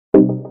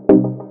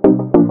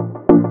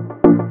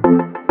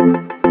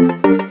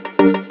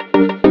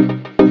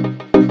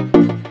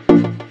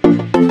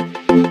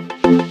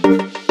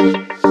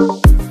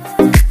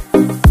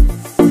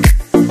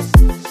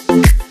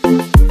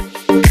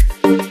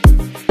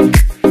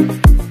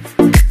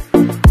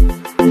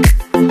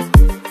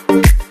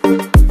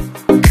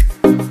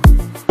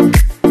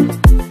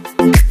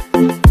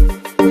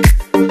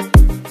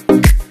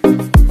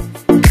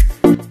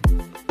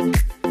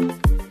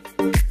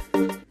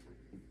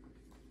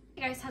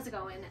How's it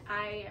going?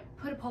 I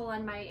put a poll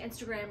on my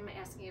Instagram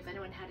asking if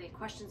anyone had any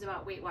questions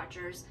about Weight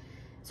Watchers.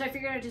 So I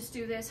figured I'd just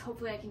do this.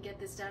 Hopefully I can get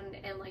this done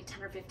in like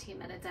 10 or 15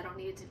 minutes. I don't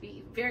need it to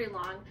be very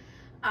long,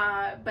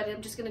 but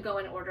I'm just gonna go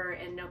in order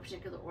in no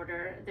particular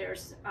order.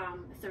 There's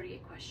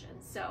 38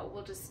 questions, so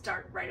we'll just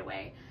start right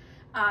away.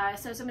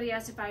 So somebody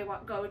asked if I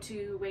go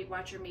to Weight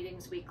Watcher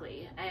meetings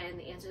weekly, and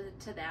the answer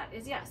to that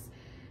is yes.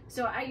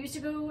 So I used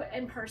to go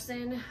in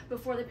person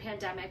before the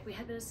pandemic. We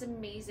had this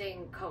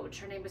amazing coach.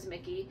 Her name was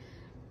Mickey.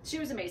 She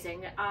was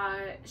amazing.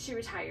 She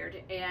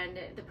retired, and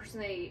the person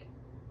they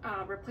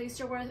replaced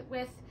her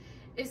with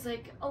is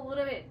like a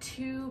little bit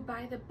too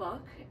by the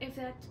book, if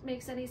that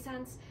makes any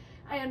sense.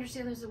 I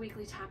understand there's a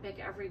weekly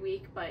topic every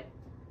week, but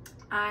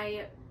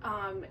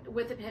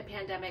with the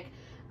pandemic,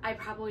 I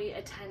probably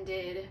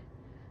attended,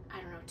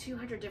 I don't know,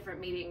 200 different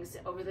meetings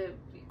over the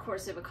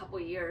course of a couple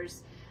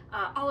years,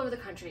 all over the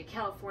country,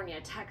 California,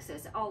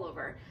 Texas, all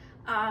over.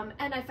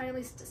 And I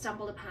finally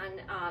stumbled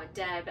upon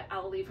Deb.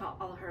 I'll leave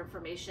all her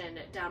information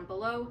down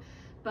below,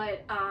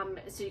 but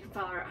so you can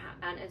follow her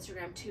on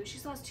Instagram too.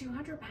 She's lost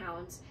 200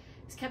 pounds.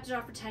 She's kept it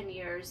off for 10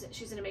 years.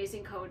 She's an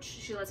amazing coach.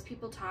 She lets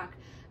people talk.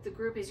 The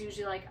group is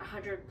usually like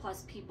 100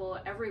 plus people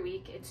every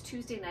week. It's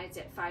Tuesday nights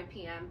at 5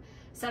 p.m.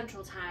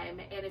 Central Time.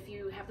 And if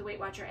you have the Weight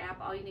Watcher app,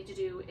 all you need to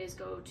do is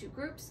go to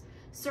groups,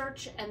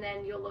 search, and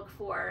then you'll look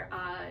for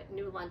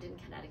New London,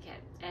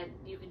 Connecticut, and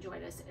you can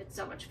join us. It's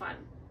so much fun.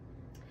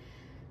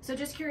 So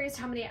just curious,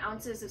 how many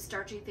ounces of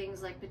starchy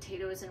things like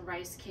potatoes and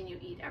rice can you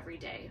eat every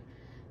day?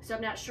 So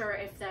I'm not sure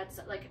if that's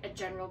like a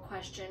general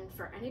question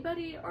for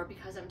anybody or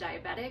because I'm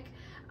diabetic.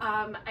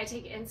 I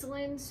take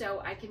insulin,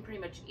 so I can pretty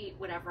much eat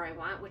whatever I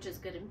want, which is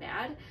good and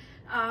bad.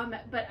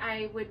 But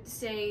I would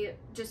say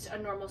just a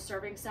normal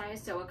serving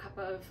size. So a cup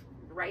of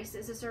rice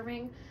is a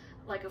serving,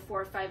 like a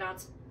 4 or 5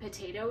 ounce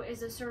potato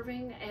is a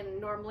serving. And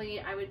normally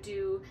I would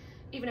do,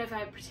 even if I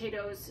have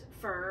potatoes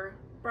for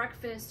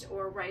breakfast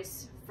or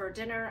rice for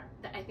dinner,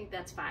 I think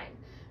that's fine.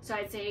 So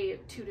I'd say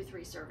 2 to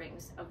 3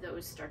 servings of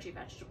those starchy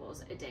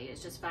vegetables a day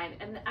is just fine.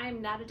 And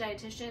I'm not a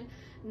dietitian,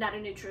 not a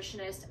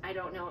nutritionist. I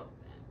don't know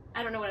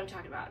what I'm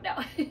talking about. No,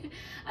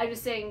 I'm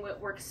just saying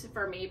what works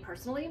for me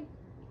personally.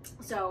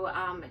 So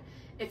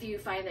if you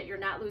find that you're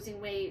not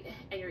losing weight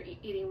and you're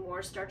eating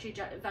more starchy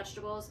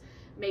vegetables,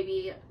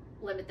 maybe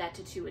limit that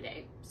to 2 a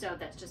day. So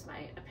that's just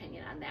my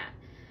opinion on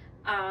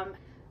that.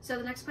 So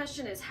the next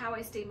question is how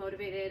I stay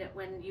motivated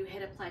when you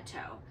hit a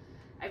plateau.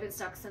 I've been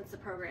stuck since the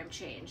program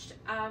changed.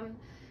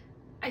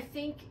 I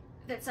think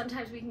that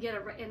sometimes we can get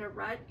in a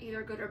rut,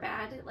 either good or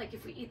bad. Like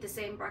if we eat the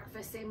same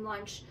breakfast, same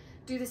lunch,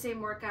 do the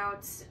same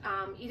workouts,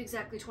 eat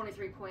exactly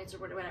 23 points or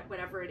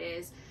whatever it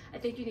is, I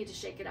think you need to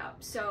shake it up.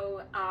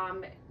 So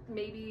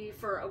maybe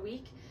for a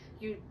week,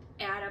 you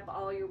add up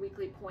all your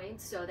weekly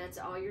points. So that's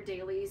all your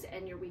dailies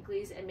and your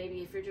weeklies. And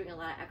maybe if you're doing a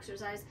lot of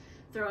exercise,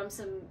 throw in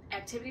some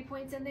activity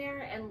points in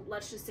there. And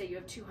let's just say you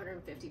have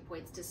 250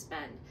 points to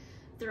spend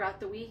throughout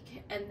the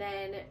week. And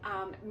then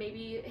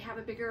maybe have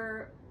a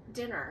bigger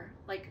dinner,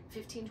 like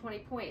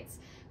 15-20 points,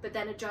 but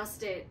then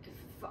adjust it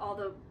for all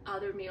the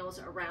other meals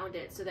around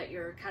it so that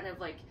you're kind of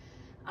like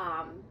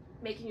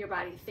making your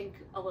body think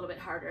a little bit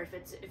harder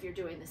if you're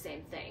doing the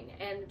same thing.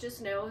 And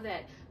just know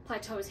that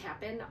plateaus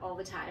happen all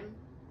the time,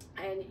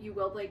 and you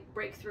will like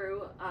break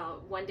through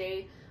one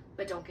day,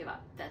 but don't give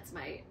up. That's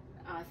my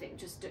thing.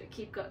 Just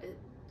keep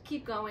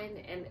going,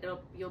 and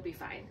you'll be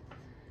fine.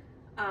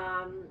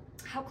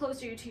 How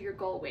close are you to your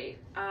goal weight?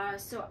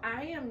 So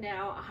I am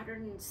now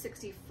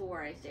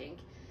 164, I think,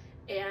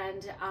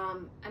 and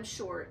I'm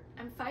short.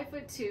 I'm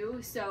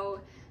 5'2",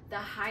 so the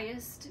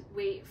highest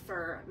weight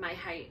for my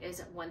height is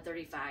at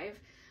 135.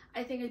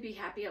 I think I'd be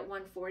happy at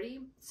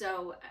 140.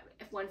 So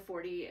if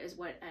 140 is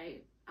what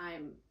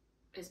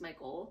is my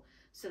goal,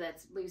 so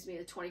that leaves me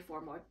with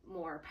 24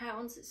 more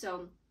pounds.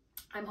 So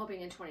I'm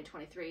hoping in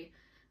 2023,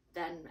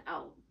 then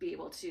I'll be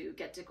able to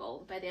get to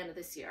goal by the end of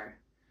this year.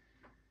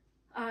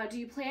 Do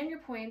you plan your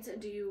points, and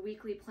do you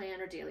weekly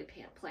plan or daily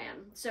plan?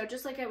 So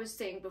just like I was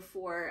saying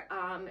before,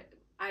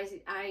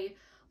 I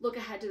look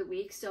ahead to the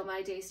week. So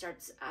my day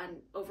starts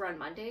over on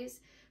Mondays.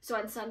 So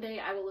on Sunday,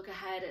 I will look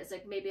ahead as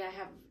like maybe I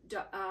have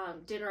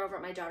dinner over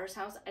at my daughter's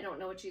house. I don't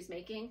know what she's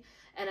making,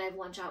 and I have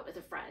lunch out with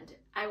a friend.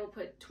 I will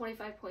put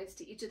 25 points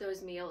to each of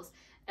those meals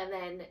and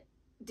then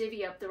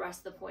divvy up the rest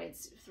of the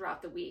points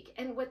throughout the week.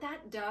 And what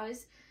that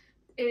does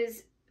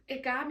is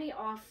it got me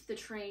off the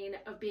train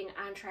of being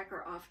on track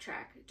or off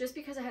track. Just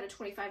because I had a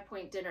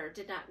 25-point dinner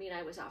did not mean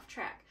I was off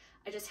track.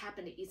 I just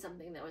happened to eat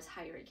something that was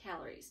higher in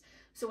calories.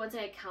 So once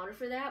I accounted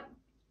for that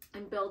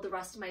and build the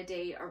rest of my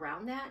day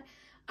around that,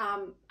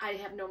 I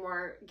have no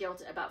more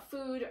guilt about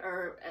food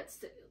or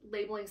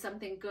labeling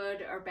something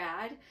good or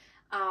bad.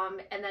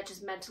 And that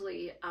just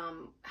mentally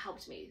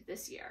helped me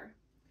this year.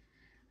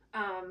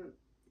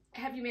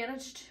 Have you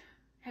managed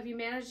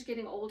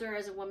getting older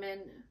as a woman?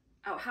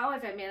 Oh, how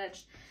have I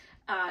managed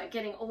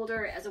getting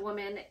older as a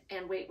woman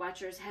and Weight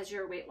Watchers? Has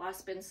your weight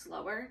loss been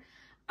slower?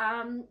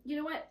 You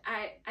know what?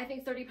 I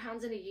think 30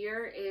 pounds in a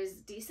year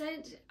is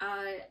decent.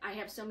 I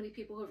have so many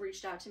people who have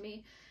reached out to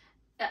me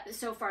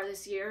so far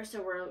this year.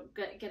 So we're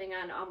getting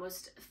on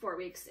almost 4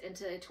 weeks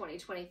into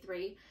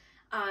 2023,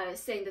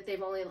 saying that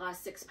they've only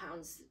lost 6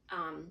 pounds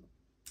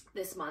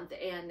this month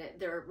and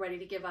they're ready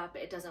to give up.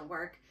 It doesn't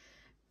work.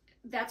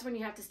 That's when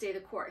you have to stay the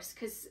course,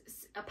 because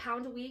a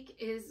pound a week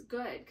is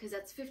good, because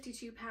that's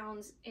 52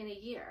 pounds in a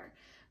year.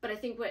 But I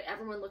think what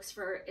everyone looks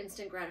for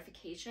instant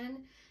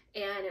gratification,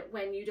 and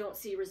when you don't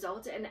see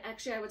results, and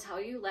actually I would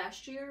tell you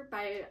last year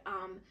by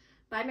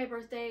my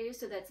birthday,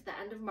 so that's the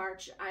end of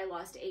March, I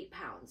lost 8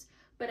 pounds.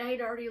 But I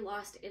had already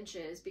lost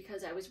inches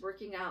because I was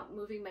working out,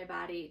 moving my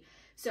body.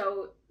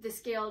 So the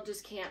scale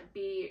just can't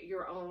be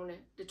your own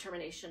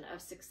determination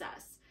of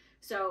success.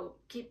 So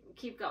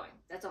keep going.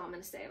 That's all I'm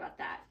going to say about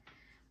that.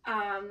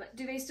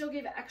 Do they still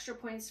give extra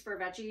points for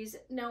veggies?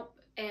 Nope.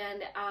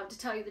 And to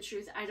tell you the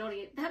truth, I don't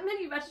eat that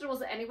many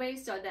vegetables anyway,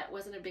 so that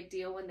wasn't a big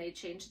deal when they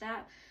changed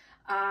that.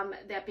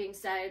 That being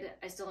said,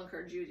 I still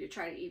encourage you to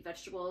try to eat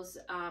vegetables.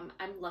 I'm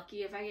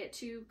lucky if I get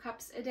 2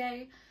 cups a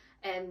day,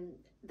 and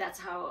that's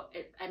how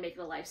I make it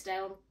a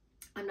lifestyle.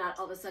 I'm not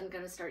all of a sudden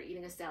going to start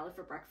eating a salad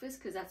for breakfast,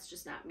 because that's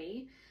just not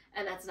me,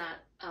 and that's not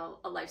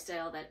a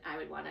lifestyle that I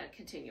would want to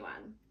continue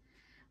on.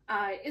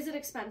 Is it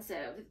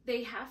expensive?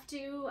 They have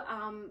to,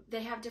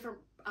 they have different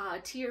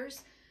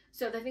tiers.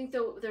 So I think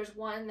there's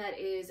one that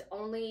is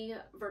only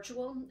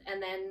virtual,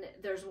 and then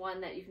there's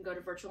one that you can go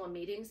to virtual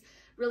meetings.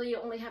 Really, you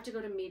only have to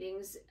go to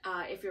meetings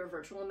if you're a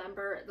virtual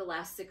member the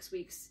last 6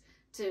 weeks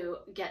to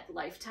get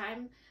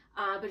lifetime.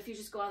 But if you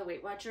just go on the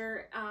Weight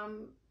Watcher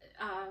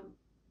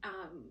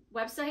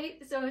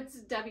website, so it's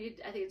I think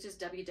it's just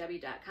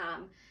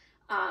www.com,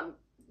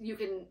 you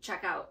can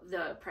check out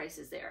the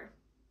prices there.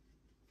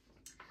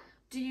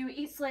 Do you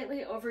eat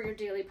slightly over your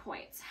daily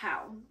points?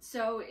 How?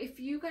 So if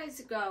you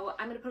guys go,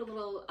 I'm going to put a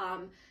little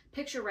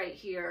picture right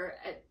here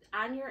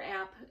on your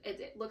app.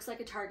 It looks like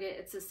a target.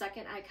 It's the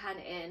second icon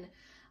in.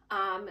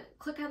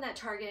 Click on that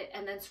target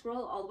and then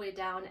scroll all the way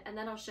down, and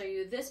then I'll show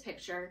you this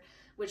picture,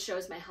 which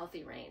shows my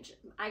healthy range.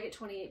 I get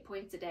 28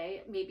 points a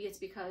day. Maybe it's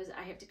because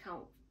I have to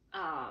count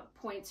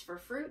points for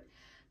fruit,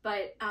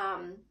 but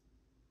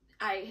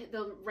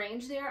the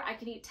range there, I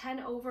can eat 10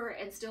 over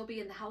and still be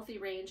in the healthy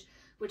range,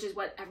 which is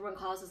what everyone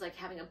calls is like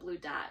having a blue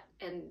dot.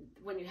 And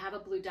when you have a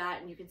blue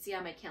dot, and you can see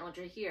on my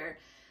calendar here,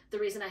 the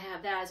reason I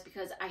have that is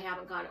because I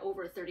haven't gone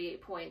over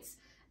 38 points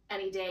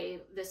any day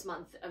this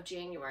month of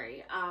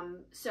January.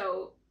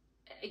 So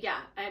yeah,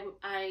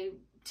 I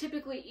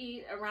typically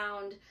eat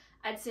around,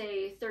 I'd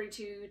say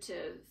 32 to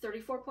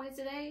 34 points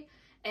a day,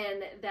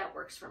 and that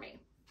works for me.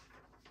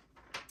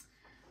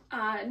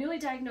 Newly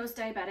diagnosed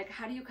diabetic,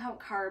 how do you count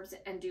carbs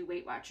and do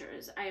Weight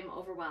Watchers? I am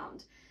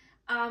overwhelmed.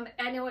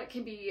 I know it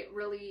can be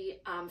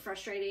really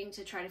frustrating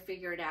to try to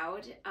figure it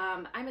out.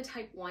 I'm a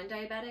type 1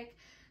 diabetic,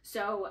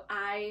 so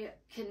I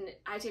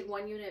take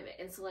 1 unit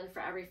of insulin for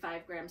every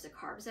 5 grams of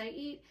carbs I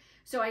eat.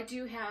 So I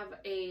do have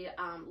a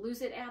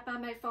Lose It app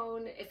on my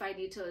phone if I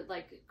need to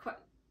like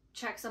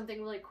check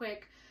something really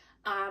quick.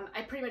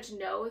 I pretty much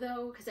know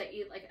though, because I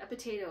eat like a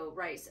potato,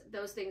 rice,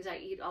 those things I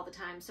eat all the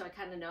time, so I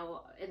kind of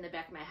know in the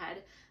back of my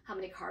head how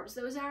many carbs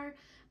those are.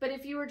 But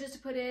if you were just to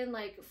put in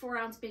like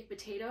 4-ounce baked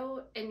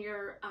potato in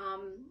your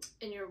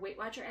Weight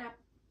Watcher app,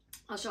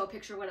 I'll show a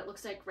picture of what it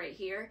looks like right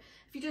here.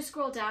 If you just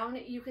scroll down,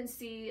 you can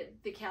see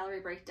the calorie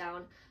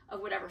breakdown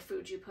of whatever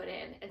food you put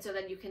in, and so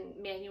then you can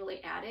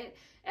manually add it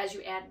as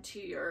you add to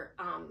your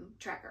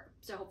tracker.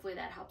 So hopefully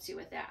that helps you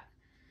with that.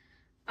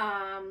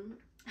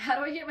 How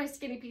do I get my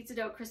skinny pizza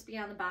dough crispy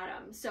on the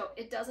bottom? So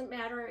it doesn't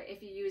matter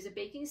if you use a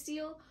baking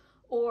steel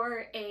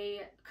or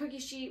a cookie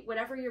sheet,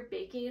 whatever you're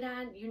baking it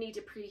on, you need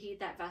to preheat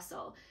that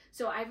vessel.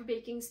 So I have a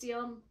baking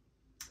steel.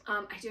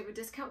 I do have a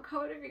discount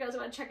code if you guys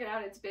want to check it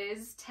out. It's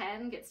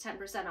Biz10, gets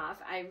 10%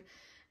 off. I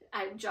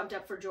jumped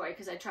up for joy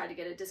because I tried to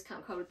get a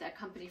discount code with that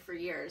company for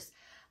years.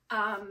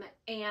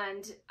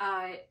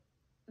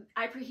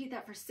 I preheat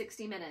that for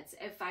 60 minutes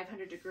at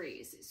 500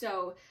 degrees.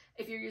 So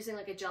if you're using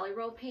like a jelly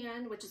roll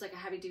pan, which is like a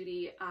heavy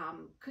duty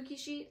cookie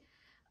sheet,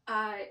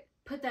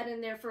 put that in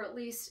there for at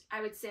least,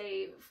 I would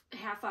say,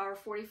 half hour,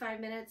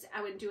 45 minutes.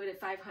 I would do it at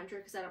 500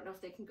 because I don't know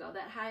if they can go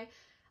that high.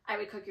 I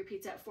would cook your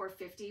pizza at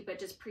 450, but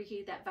just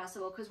preheat that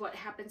vessel, because what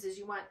happens is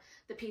you want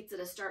the pizza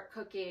to start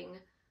cooking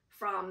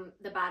from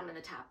the bottom and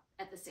the top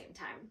at the same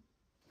time.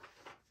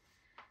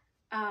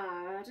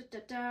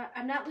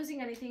 I'm not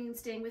losing anything and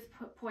staying with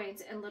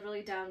points and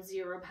literally down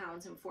 0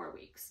 pounds in 4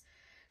 weeks.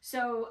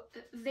 So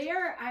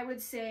there, I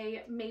would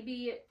say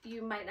maybe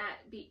you might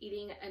not be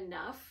eating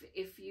enough.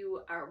 If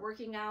you are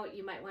working out,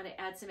 you might want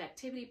to add some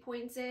activity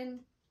points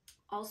in.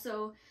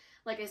 Also,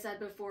 like I said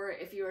before,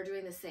 if you are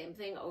doing the same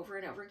thing over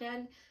and over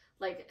again,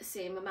 like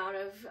same amount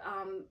of,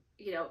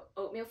 you know,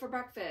 oatmeal for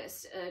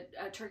breakfast,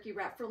 a turkey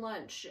wrap for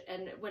lunch,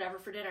 and whatever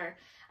for dinner.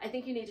 I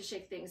think you need to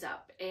shake things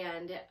up,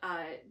 and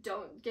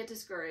don't get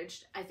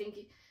discouraged. I think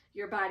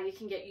your body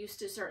can get used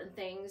to certain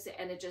things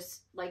and it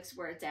just likes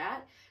where it's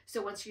at.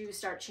 So once you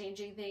start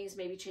changing things,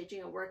 maybe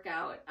changing a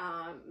workout,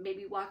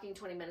 maybe walking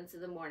 20 minutes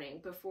in the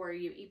morning before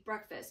you eat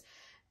breakfast,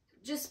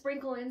 just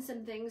sprinkle in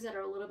some things that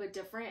are a little bit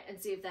different and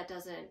see if that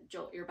doesn't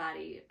jolt your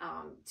body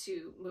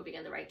to moving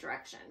in the right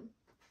direction.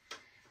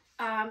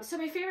 So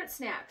my favorite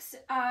snacks.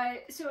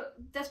 So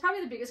that's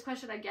probably the biggest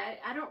question I get.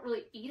 I don't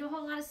really eat a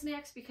whole lot of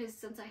snacks because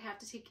since I have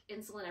to take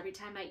insulin every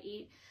time I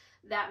eat,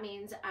 that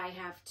means I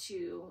have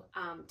to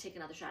take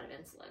another shot of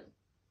insulin.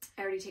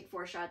 I already take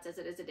 4 shots as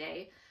it is a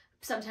day,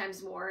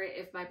 sometimes more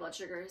if my blood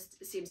sugar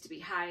seems to be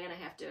high and I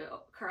have to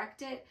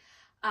correct it.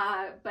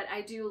 But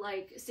I do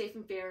like Safe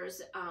and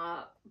Fair's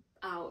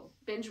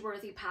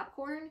binge-worthy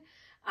popcorn.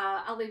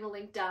 I'll leave a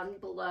link down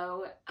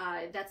below.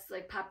 That's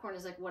like, popcorn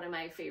is like one of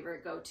my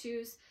favorite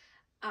go-tos.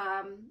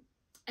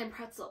 And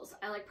pretzels.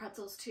 I like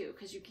pretzels too,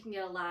 because you can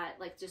get a lot,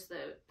 like just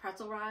the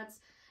pretzel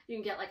rods. You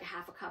can get like a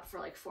half a cup for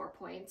like 4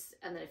 points.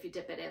 And then if you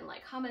dip it in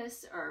like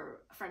hummus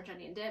or French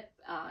onion dip,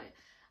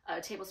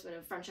 a tablespoon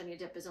of French onion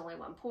dip is only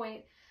 1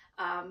 point.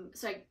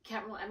 So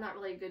I'm not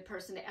really a good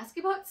person to ask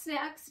about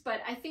snacks,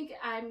 but I think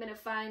I'm going to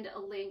find a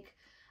link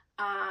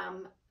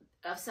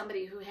of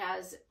somebody who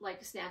has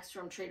like snacks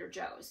from Trader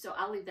Joe's. So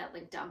I'll leave that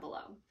link down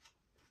below.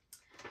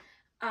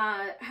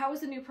 How is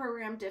the new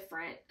program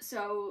different?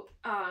 So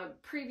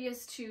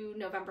previous to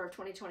November of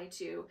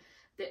 2022,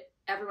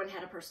 everyone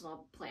had a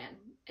personal plan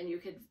and you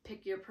could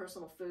pick your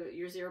personal food,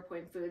 your 0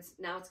 point foods.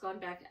 Now it's gone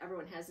back.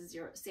 Everyone has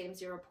the same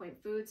 0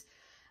 point foods.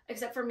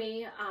 Except for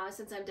me,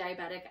 since I'm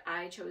diabetic,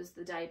 I chose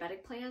the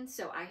diabetic plan,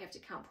 so I have to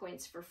count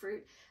points for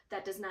fruit.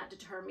 That does not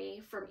deter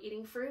me from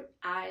eating fruit.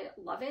 I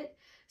love it.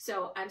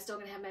 So I'm still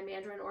gonna have my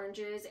mandarin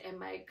oranges and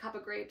my cup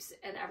of grapes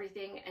and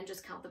everything and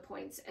just count the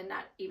points and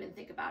not even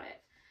think about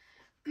it.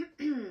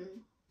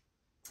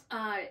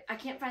 I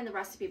can't find the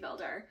recipe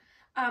builder.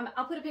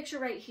 I'll put a picture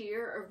right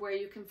here of where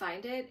you can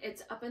find it.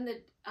 It's up in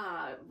the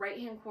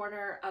right-hand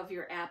corner of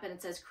your app and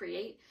it says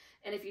create.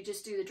 And if you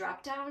just do the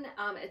drop down,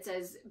 it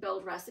says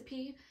build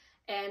recipe,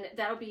 and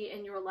that'll be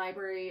in your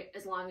library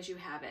as long as you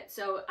have it.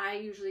 So I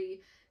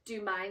usually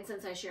do mine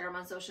since I share them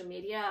on social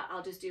media.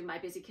 I'll just do My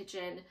Busy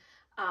Kitchen,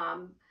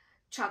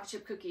 chocolate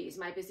chip cookies,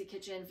 My Busy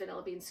Kitchen,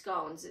 vanilla bean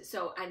scones.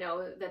 So I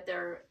know that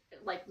they're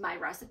like my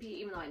recipe,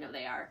 even though I know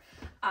they are.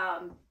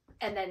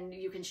 And then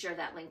you can share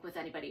that link with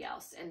anybody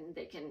else and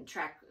they can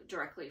track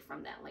directly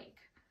from that link.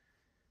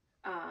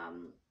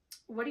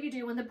 What do you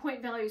do when the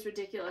point value is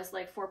ridiculous,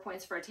 like 4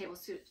 points for a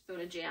tablespoon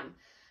of jam?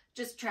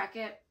 Just track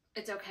it.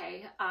 It's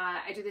okay.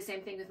 I do the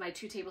same thing with my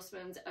 2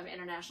 tablespoons of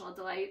International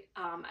Delight.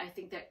 I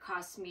think that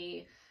costs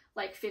me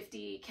like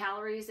 50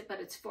 calories,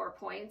 but it's 4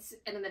 points.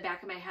 And in the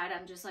back of my head,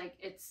 I'm just like,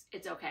 it's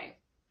okay.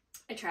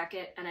 I track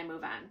it and I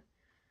move on.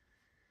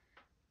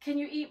 Can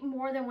you eat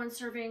more than 1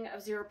 serving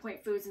of 0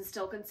 point foods and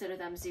still consider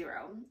them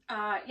 0?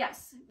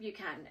 Yes, you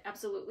can,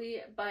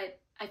 absolutely. But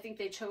I think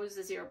they chose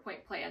the 0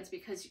 point plans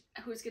because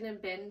who's going to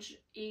binge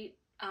eat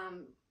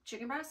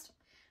chicken breast?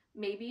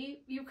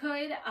 Maybe you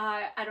could,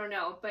 I don't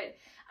know. But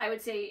I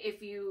would say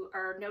if you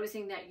are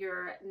noticing that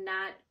you're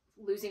not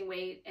losing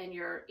weight and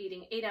you're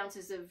eating 8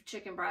 ounces of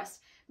chicken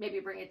breast, maybe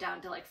bring it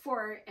down to like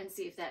 4 and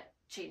see if that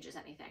changes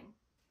anything.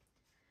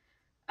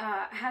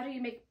 How do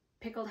you make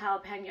pickled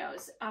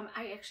jalapenos?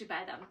 I actually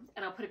buy them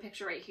and I'll put a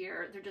picture right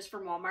here. They're just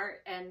from Walmart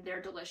and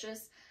they're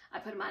delicious. I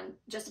put them on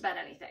just about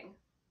anything.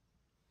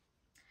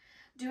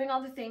 Doing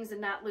all the things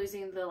and not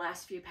losing the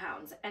last few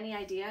pounds. Any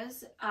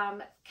ideas?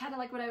 Kind of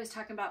like what I was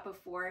talking about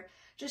before.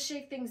 Just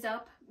shake things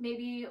up.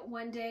 Maybe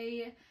one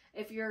day,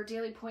 if your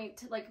daily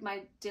point, like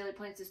my daily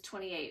points is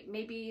 28,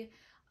 maybe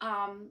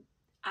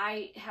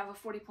I have a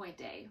 40-point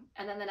day,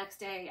 and then the next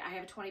day I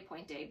have a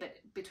 20-point day, but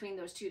between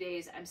those 2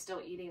 days, I'm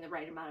still eating the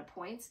right amount of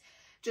points,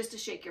 just to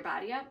shake your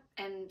body up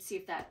and see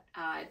if that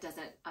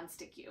doesn't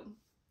unstick you.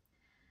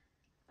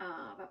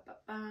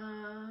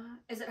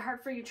 Is it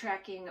hard for you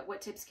tracking?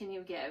 What tips can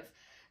you give?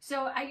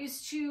 So I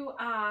used to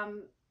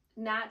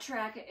not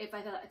track if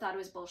I thought it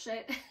was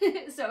bullshit.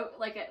 So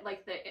like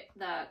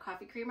the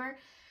coffee creamer,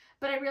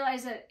 but I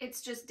realized that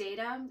it's just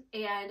data,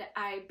 and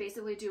I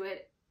basically do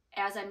it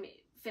as I'm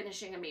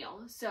finishing a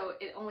meal. So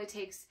it only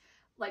takes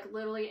like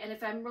literally, and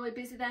if I'm really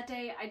busy that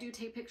day, I do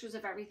take pictures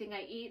of everything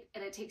I eat,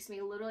 and it takes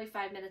me literally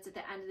 5 minutes at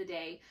the end of the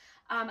day.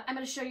 I'm going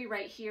to show you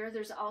right here.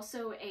 There's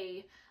also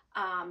a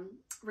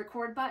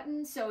record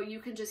button, so you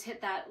can just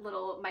hit that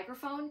little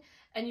microphone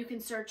and you can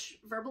search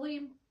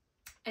verbally,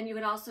 and you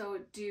can also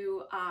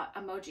do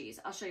emojis.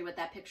 I'll show you what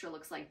that picture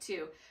looks like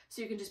too.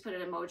 So you can just put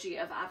an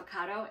emoji of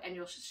avocado and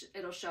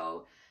it'll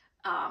show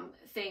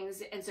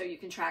things, and so you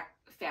can track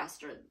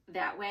faster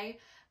that way.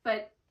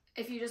 But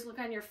if you just look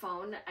on your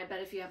phone, I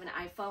bet if you have an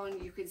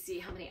iPhone, you could see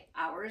how many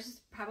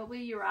hours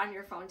probably you were on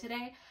your phone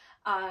today.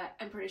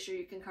 I'm pretty sure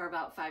you can carve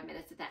out 5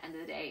 minutes at the end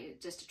of the day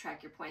just to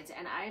track your points.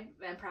 And I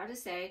am proud to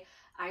say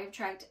I have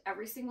tracked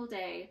every single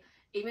day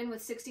even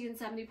with 60 and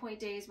 70 point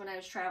days when I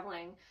was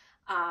traveling,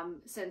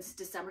 since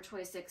December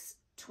 26,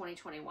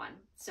 2021.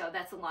 So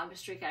that's the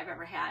longest streak I've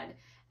ever had.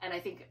 And I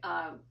think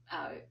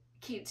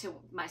key to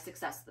my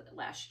success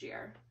last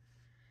year.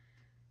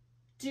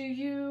 Do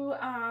you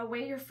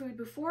weigh your food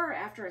before or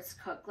after it's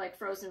cooked, like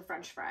frozen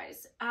French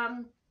fries?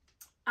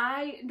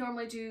 I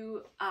normally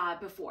do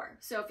before.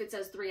 So if it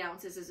says 3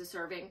 ounces as a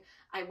serving,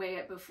 I weigh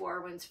it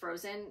before when it's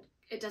frozen.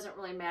 It doesn't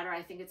really matter.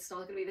 I think it's still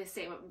going to be the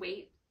same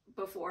weight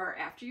before or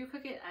after you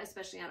cook it,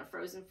 especially on a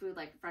frozen food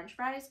like French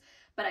fries.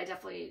 But I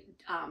definitely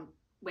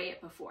weigh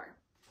it before.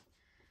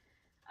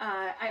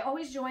 I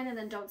always join and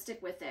then don't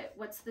stick with it.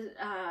 What's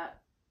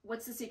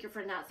the secret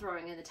for not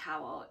throwing in the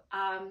towel?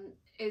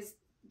 Is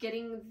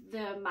getting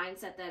the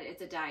mindset that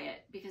it's a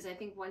diet, because I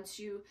think once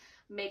you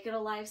make it a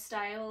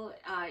lifestyle,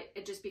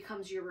 it just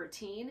becomes your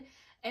routine.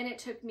 And it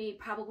took me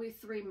probably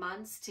 3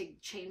 months to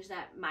change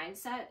that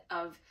mindset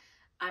of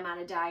I'm on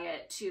a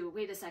diet to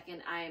wait a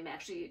second, I am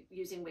actually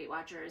using Weight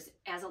Watchers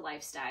as a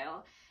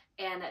lifestyle.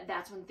 And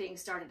that's when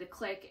things started to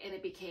click and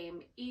it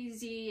became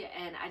easy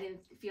and I didn't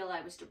feel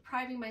I was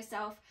depriving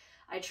myself.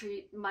 I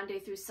treat Monday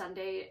through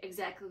Sunday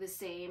exactly the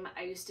same.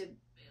 I used to,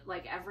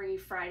 like, every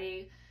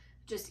Friday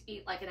just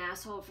eat like an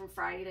asshole from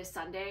Friday to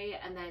Sunday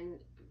and then,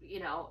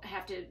 you know,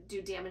 have to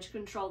do damage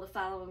control the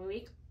following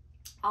week.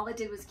 All it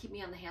did was keep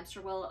me on the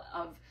hamster wheel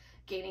of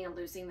gaining and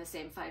losing the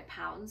same 5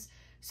 pounds.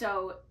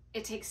 So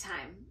it takes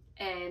time,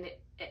 and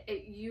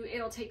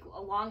it'll take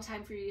a long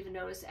time for you to even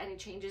notice any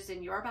changes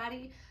in your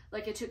body.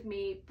 Like, it took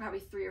me probably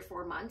 3 or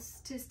 4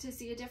 months to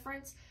see a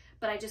difference,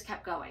 but I just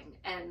kept going,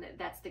 and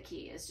that's the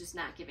key, is just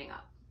not giving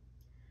up.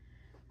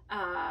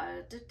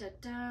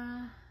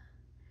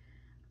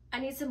 I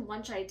need some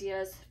lunch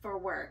ideas for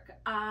work.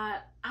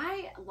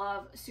 I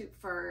love soup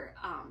for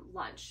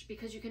lunch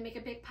because you can make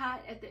a big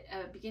pot at the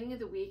beginning of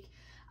the week.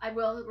 I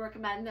will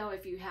recommend, though,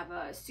 if you have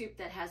a soup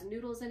that has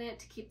noodles in it,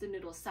 to keep the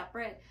noodles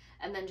separate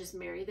and then just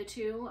marry the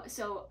two.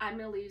 So I'm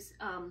going to leave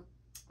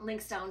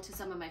links down to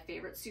some of my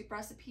favorite soup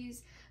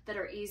recipes that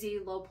are easy,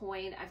 low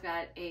point. I've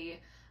got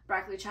a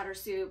broccoli cheddar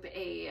soup,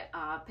 a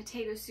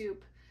potato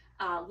soup,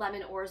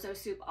 lemon orzo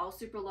soup, all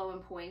super low in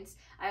points.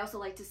 I also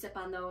like to sip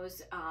on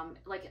those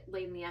like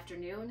late in the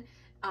afternoon.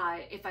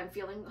 If I'm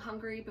feeling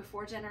hungry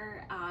before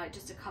dinner,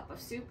 just a cup of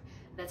soup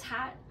that's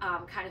hot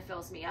kind of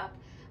fills me up.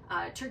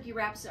 Turkey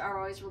wraps are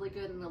always really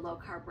good in the low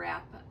carb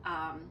wrap.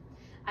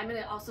 I'm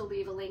going to also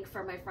leave a link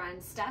for my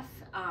friend Steph.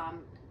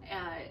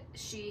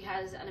 She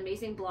has an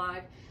amazing blog,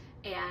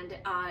 and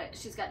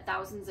she's got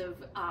thousands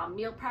of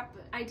meal prep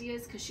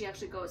ideas because she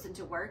actually goes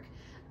into work.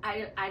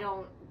 I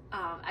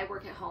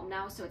work at home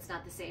now, so it's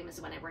not the same as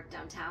when I work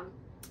downtown.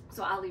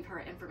 So I'll leave her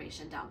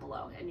information down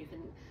below, and you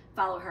can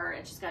follow her,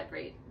 and she's got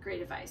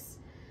great advice.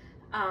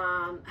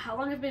 How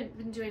long have I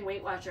been doing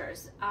Weight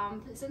Watchers?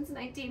 Since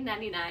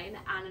 1999,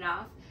 on and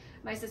off.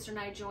 My sister and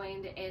I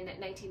joined in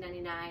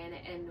 1999,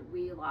 and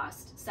we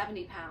lost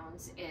 70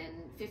 pounds in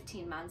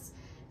 15 months.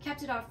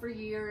 Kept it off for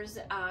years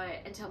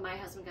until my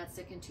husband got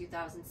sick in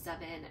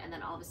 2007, and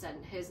then all of a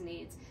sudden his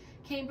needs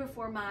came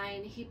before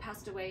mine. He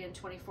passed away in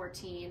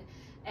 2014,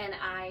 and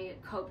I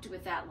coped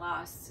with that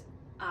loss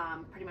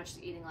pretty much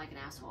eating like an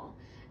asshole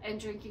and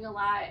drinking a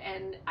lot.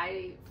 And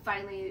I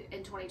finally,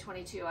 in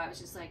 2022, I was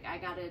just like, I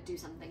gotta do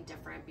something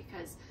different,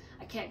 because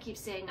I can't keep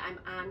saying I'm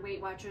on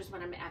Weight Watchers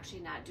when I'm actually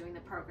not doing the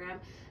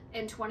program.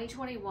 In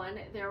 2021,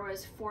 there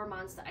was 4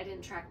 months that I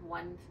didn't track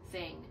one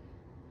thing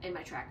in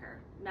my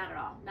tracker. Not at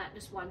all. Not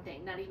just one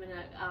thing. Not even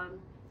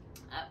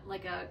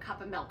like a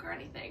cup of milk or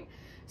anything.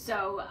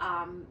 So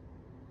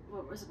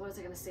what was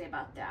I going to say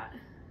about that?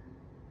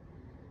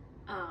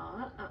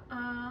 Oh,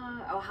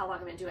 how long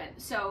I've been doing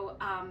it. So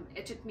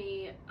it took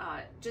me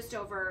just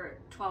over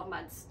 12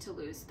 months to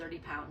lose 30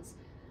 pounds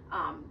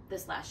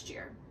this last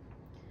year.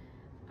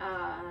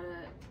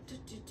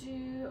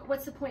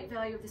 What's the point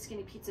value of the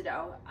skinny pizza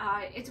dough?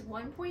 It's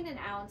 1 point an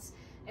ounce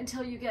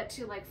until you get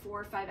to like 4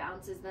 or 5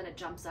 ounces, then it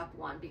jumps up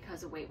 1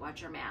 because of Weight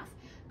Watcher math.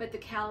 But the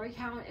calorie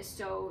count is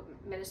so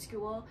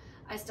minuscule,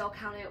 I still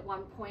count it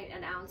 1 point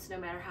an ounce no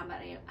matter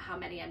how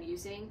many I'm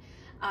using.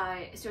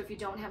 So if you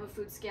don't have a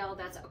food scale,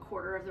 that's a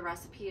quarter of the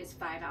recipe is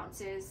 5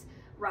 ounces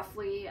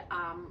roughly,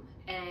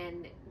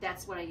 and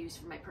that's what I use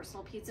for my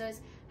personal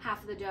pizzas.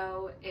 Half of the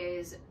dough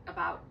is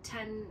about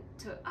 10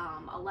 to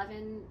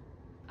 11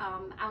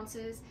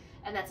 ounces,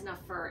 and that's enough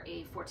for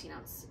a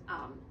 14-ounce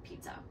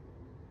pizza.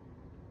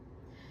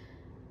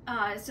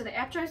 So the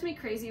app drives me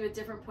crazy with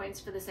different points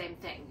for the same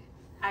thing.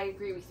 I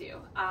agree with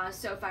you.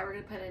 So if I were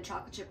going to put in a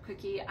chocolate chip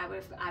cookie, I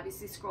would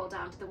obviously scroll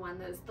down to the one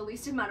that's the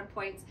least amount of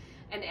points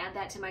and add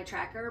that to my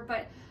tracker.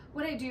 But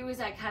what I do is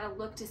I kind of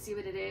look to see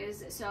what it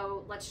is.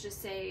 So let's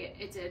just say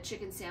it's a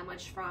chicken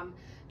sandwich from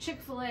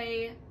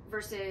Chick-fil-A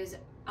versus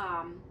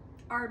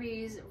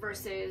Arby's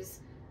versus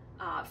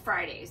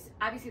Fridays.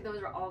 Obviously those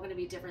are all going to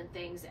be different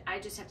things. I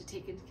just have to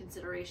take into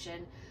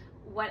consideration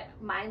what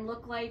mine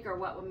looked like or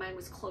what mine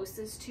was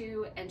closest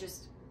to, and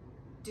just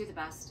do the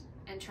best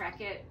and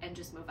track it and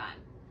just move on.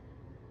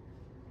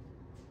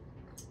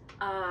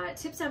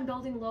 Tips on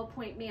building low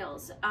point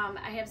meals.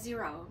 I have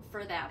 0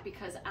 for that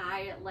because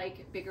I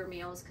like bigger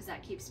meals because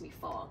that keeps me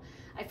full.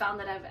 I found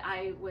that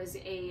I was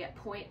a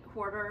point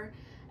hoarder,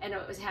 and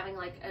it was having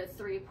like a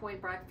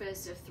 3-point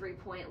breakfast, a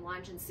 3-point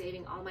lunch, and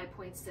saving all my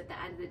points at the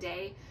end of the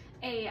day.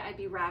 I'd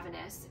be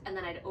ravenous, and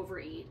then I'd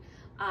overeat.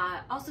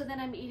 Also, then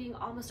I'm eating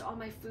almost all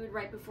my food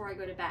right before I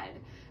go to bed.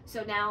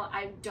 So now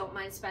I don't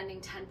mind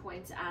spending 10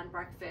 points on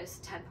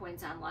breakfast, 10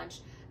 points on lunch.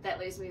 That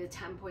leaves me with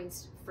 10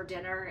 points for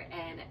dinner,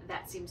 and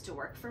that seems to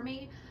work for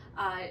me.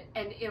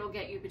 And it'll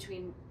get you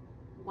between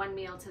one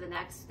meal to the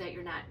next that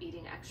you're not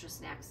eating extra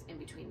snacks in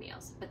between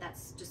meals. But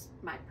that's just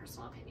my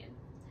personal opinion.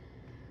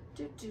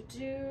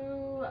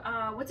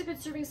 What's a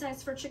good serving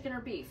size for chicken or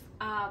beef?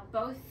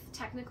 Both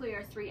technically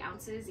are 3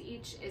 ounces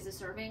each is a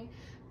serving,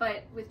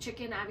 but with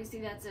chicken, obviously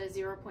that's a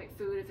 0-point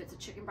food if it's a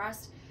chicken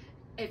breast.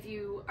 If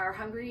you are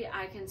hungry,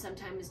 I can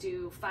sometimes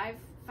do 5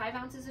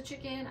 ounces of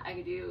chicken. I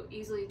could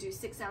easily do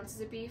 6 ounces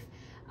of beef.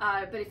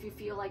 But if you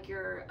feel like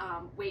your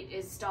weight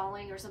is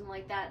stalling or something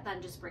like that,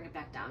 then just bring it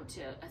back down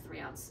to a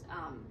 3-ounce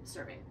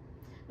serving,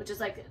 which is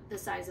like the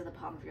size of the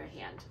palm of your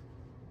hand.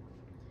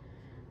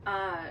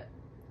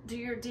 Do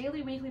your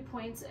daily, weekly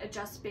points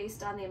adjust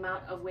based on the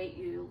amount of weight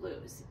you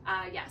lose?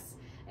 Yes.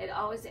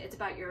 It's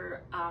about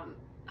your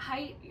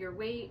height, your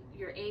weight,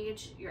 your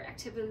age, your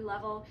activity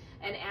level,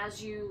 and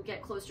as you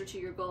get closer to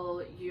your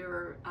goal,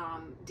 your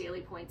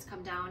daily points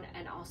come down,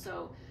 and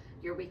also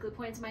your weekly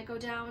points might go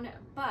down.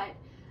 But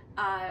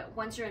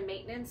once you're in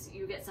maintenance,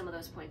 you get some of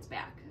those points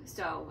back.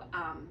 So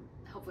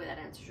hopefully that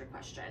answers your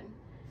question.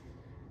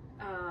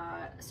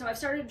 So I've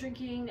started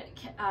drinking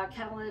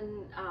Kettle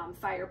and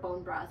Fire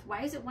bone broth.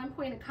 Why is it 1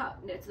 point a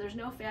cup? There's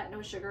no fat,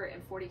 no sugar,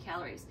 and 40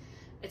 calories.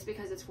 It's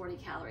because it's 40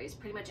 calories.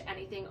 Pretty much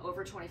anything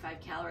over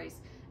 25 calories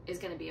is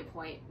going to be a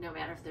point, no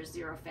matter if there's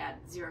 0 fat,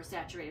 0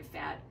 saturated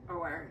fat,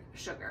 or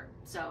sugar.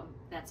 So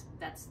that's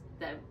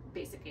the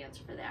basic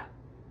answer for that.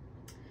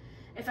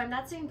 If I'm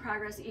not seeing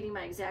progress eating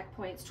my exact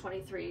points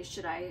 23,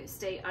 should I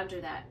stay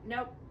under that?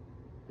 Nope.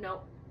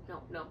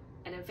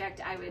 And in fact,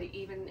 I would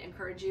even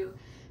encourage you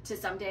to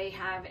someday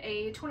have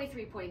a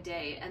 23-point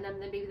day, and then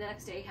maybe the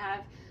next day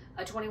have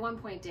a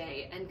 21-point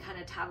day, and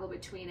kind of toggle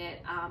between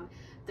it.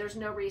 There's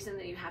no reason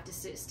that you have to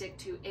stick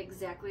to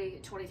exactly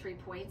 23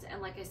 points.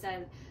 And like I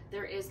said,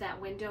 there is that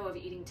window of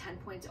eating 10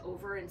 points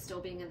over and still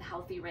being in the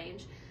healthy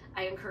range.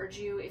 I encourage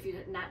you, if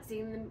you've not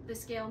seen the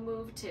scale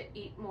move, to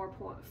eat more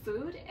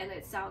food. And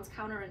it sounds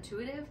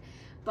counterintuitive,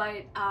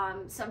 but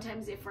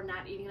sometimes if we're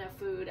not eating enough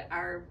food,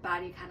 our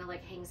body kind of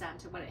like hangs on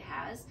to what it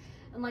has.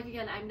 And like,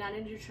 again, I'm not a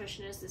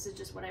nutritionist. This is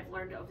just what I've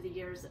learned over the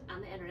years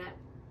on the internet.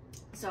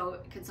 So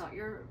consult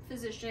your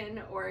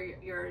physician or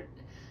your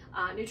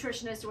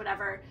nutritionist or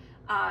whatever.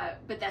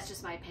 But that's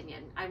just my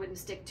opinion. I wouldn't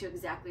stick to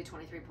exactly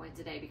 23 points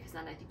a day, because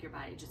then I think your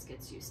body just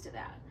gets used to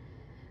that.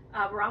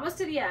 We're almost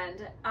to the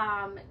end.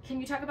 Can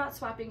you talk about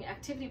swapping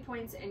activity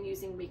points and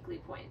using weekly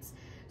points?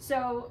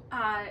 So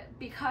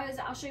because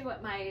I'll show you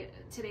what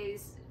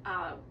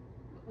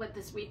what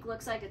this week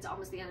looks like. It's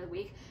almost the end of the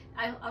week.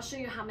 I'll show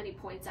you how many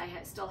points I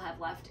still have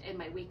left in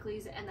my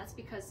weeklies, and that's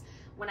because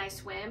when I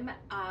swim,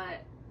 I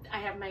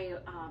have my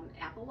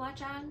Apple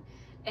Watch on,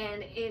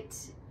 and it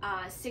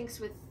syncs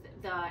with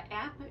the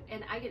app,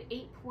 and I get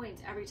 8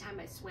 points every time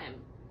I swim,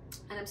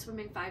 and I'm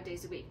swimming 5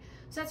 days a week.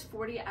 So that's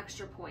 40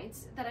 extra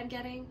points that I'm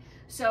getting.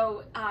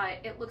 So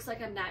it looks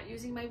like I'm not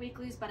using my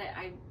weeklies, but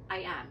I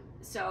am.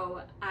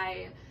 So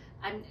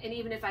and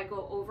even if I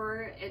go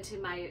over into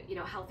my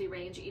healthy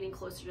range, eating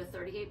closer to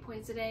 38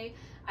 points a day,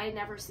 I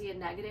never see a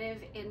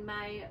negative in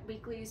my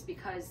weeklies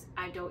because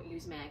I don't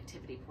use my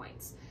activity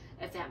points,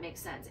 if that makes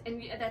sense.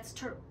 And that's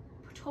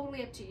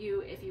totally up to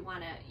you if you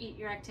want to eat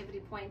your activity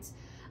points.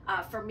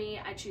 For me,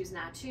 I choose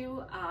not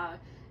to.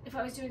 If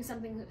I was doing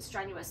something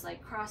strenuous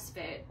like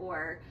CrossFit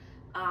or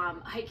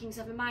hiking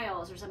 7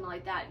 miles or something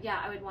like that,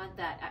 yeah, I would want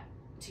that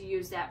to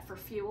use that for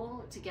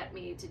fuel to get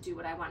me to do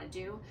what I want to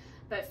do.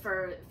 But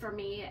for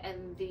me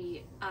and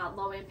the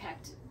low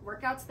impact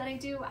workouts that I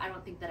do, I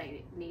don't think that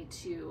I need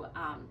to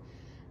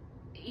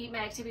eat my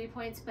activity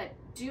points, but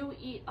do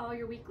eat all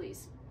your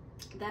weeklies.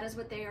 That is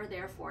what they are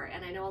there for.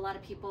 And I know a lot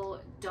of people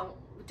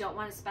don't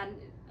want to spend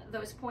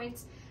those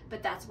points,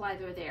 but that's why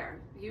they're there.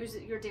 Use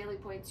your daily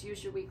points,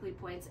 use your weekly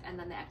points, and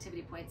then the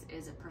activity points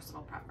is a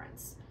personal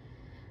preference.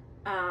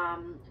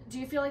 Do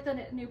you feel like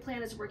the new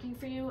plan is working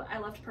for you? I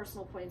loved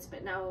personal points,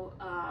 but now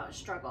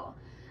struggle.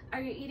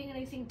 Are you eating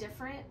anything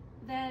different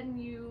than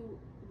you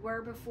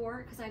were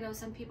before? Because I know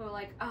some people are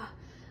like,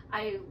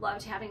 I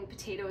loved having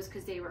potatoes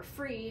because they were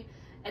free,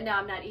 and now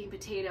I'm not eating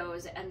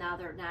potatoes, and now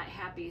they're not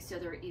happy, so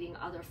they're eating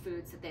other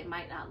foods that they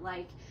might not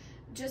like.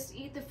 Just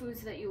eat the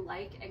foods that you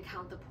like and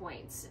count the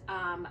points.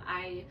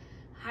 I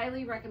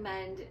highly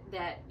recommend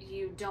that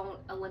you don't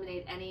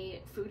eliminate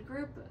any food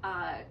group.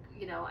 I'm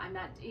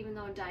not, even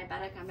though I'm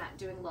diabetic, I'm not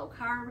doing low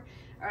carb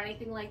or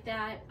anything like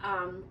that.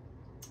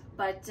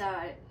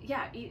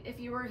 Yeah, if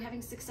you were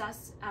having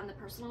success on the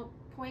personal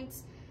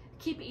points,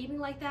 keep eating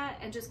like that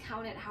and just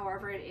count it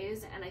however it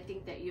is. And I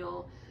think that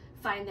you'll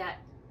find that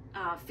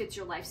fits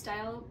your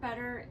lifestyle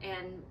better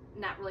and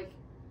not really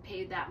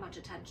paid that much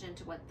attention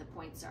to what the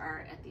points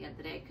are at the end of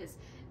the day, because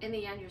in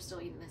the end you're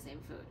still eating the same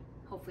food.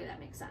 Hopefully that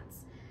makes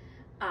sense.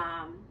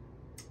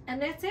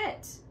 And that's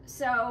it.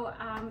 So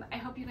I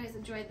hope you guys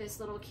enjoyed this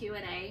little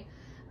Q&A.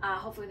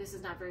 Hopefully this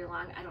is not very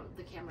long.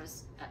 The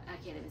cameras, I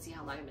can't even see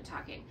how long I've been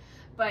talking.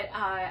 But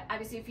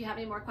obviously if you have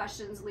any more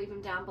questions, leave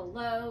them down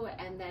below,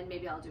 and then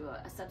maybe I'll do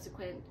a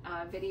subsequent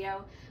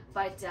video.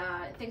 But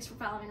thanks for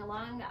following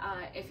along.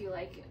 If you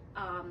like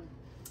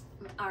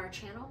our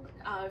channel,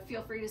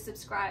 feel free to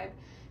subscribe,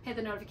 hit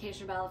the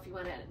notification bell if you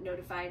want to get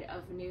notified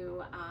of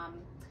new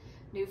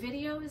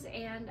videos,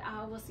 and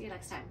we'll see you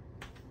next time.